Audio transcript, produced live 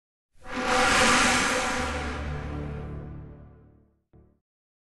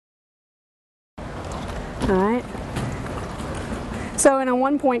All right. So in a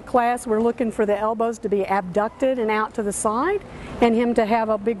 1-point class, we're looking for the elbows to be abducted and out to the side, and him to have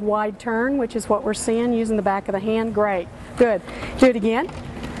a big wide turn, which is what we're seeing using the back of the hand. Great. Good. Do it again.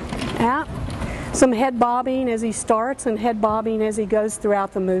 Out. Some head bobbing as he starts and head bobbing as he goes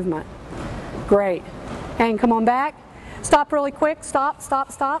throughout the movement. Great. And come on back. Stop really quick. Stop,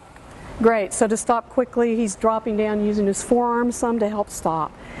 stop, stop. Great. So to stop quickly, he's dropping down using his forearms some to help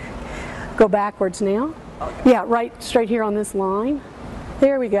stop. Go backwards now. Yeah, right straight here on this line.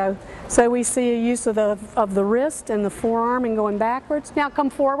 There we go. So we see a use of the wrist and the forearm and going backwards. Now come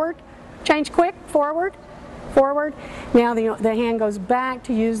forward. Change quick. Forward. Forward. Now the hand goes back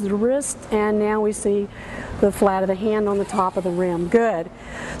to use the wrist, and now we see the flat of the hand on the top of the rim. Good.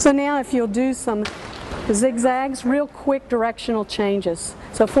 So now if you'll do some zigzags, real quick directional changes.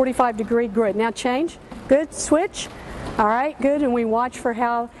 So 45-degree grid. Now change. Good. Switch. All right, good. And we watch for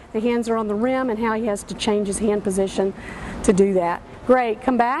how the hands are on the rim and how he has to change his hand position to do that. Great.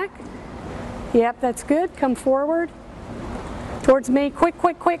 Come back. Yep, that's good. Come forward. Towards me. Quick,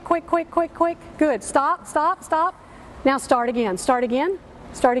 quick, quick, quick, quick, quick, quick. Good. Stop, stop, stop. Now start again. Start again.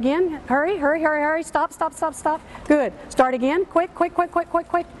 Start again. Hurry, hurry, hurry, hurry. Stop, stop, stop, stop. Good. Start again. Quick, quick, quick, quick, quick,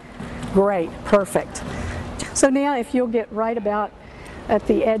 quick. Great. Perfect. So now if you'll get right about at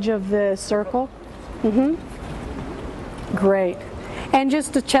the edge of the circle. Great. And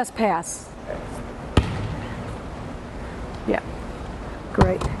just a chest pass. Yeah.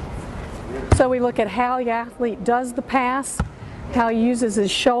 Great. So we look at how the athlete does the pass, how he uses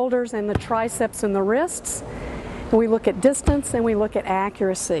his shoulders and the triceps and the wrists. We look at distance and we look at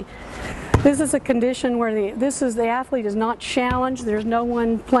accuracy. This is a condition where the athlete is not challenged. There's no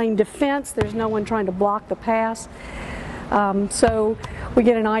one playing defense. There's no one trying to block the pass. So we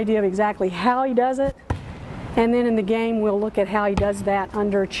get an idea of exactly how he does it. And then in the game, we'll look at how he does that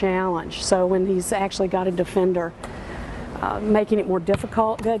under challenge. So when he's actually got a defender, making it more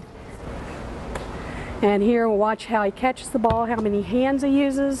difficult. Good. And here we'll watch how he catches the ball, how many hands he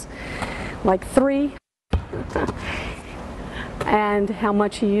uses, like 3. And how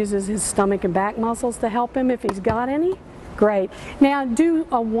much he uses his stomach and back muscles to help him if he's got any. Great. Now do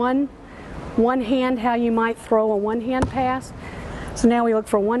a one hand, how you might throw a one-hand pass. So now we look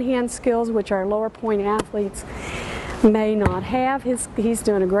for one-hand skills, which our lower point athletes may not have. He's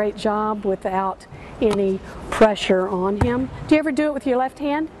doing a great job without any pressure on him. Do you ever do it with your left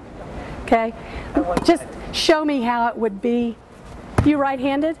hand? Okay. Just show me how it would be. You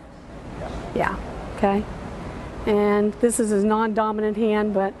right-handed? Yeah. Okay. And this is his non-dominant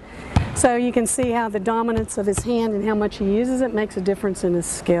hand, but so you can see how the dominance of his hand and how much he uses it makes a difference in his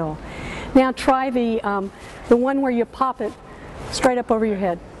skill. Now try the one where you pop it straight up over your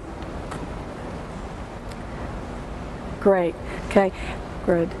head. Great. Okay.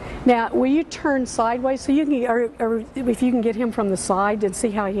 Good. Now, will you turn sideways so you can, or if you can get him from the side and see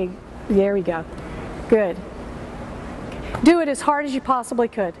how he? There we go. Good. Do it as hard as you possibly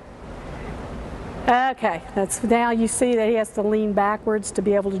could. Okay. That's now you see that he has to lean backwards to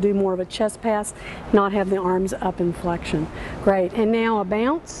be able to do more of a chest pass, not have the arms up in flexion. Great. And now a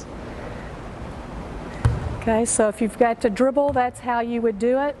bounce. Okay, so if you've got to dribble, that's how you would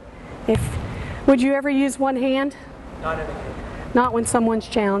do it. Would you ever use one hand? Not in a game. Not when someone's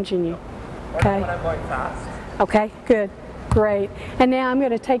challenging you. Okay. When I'm going fast. Okay, good. Great. And now I'm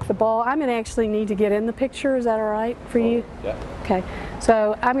going to take the ball. I'm going to actually need to get in the picture. Is that all right for you? Yeah. Okay.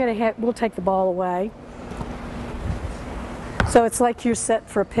 So I'm going to we'll take the ball away. So it's like you're set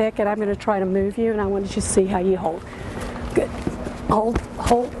for a pick, and I'm going to try to move you, and I want you to see how you hold. Good. Hold,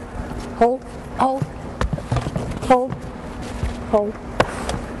 hold, hold, hold. Hold, hold.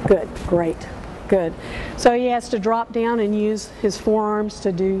 Good, great, good. So he has to drop down and use his forearms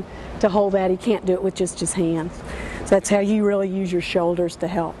to hold that. He can't do it with just his hands. So that's how you really use your shoulders to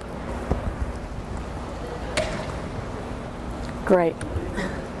help. Great.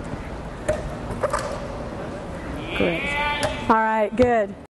 Great. All right, good.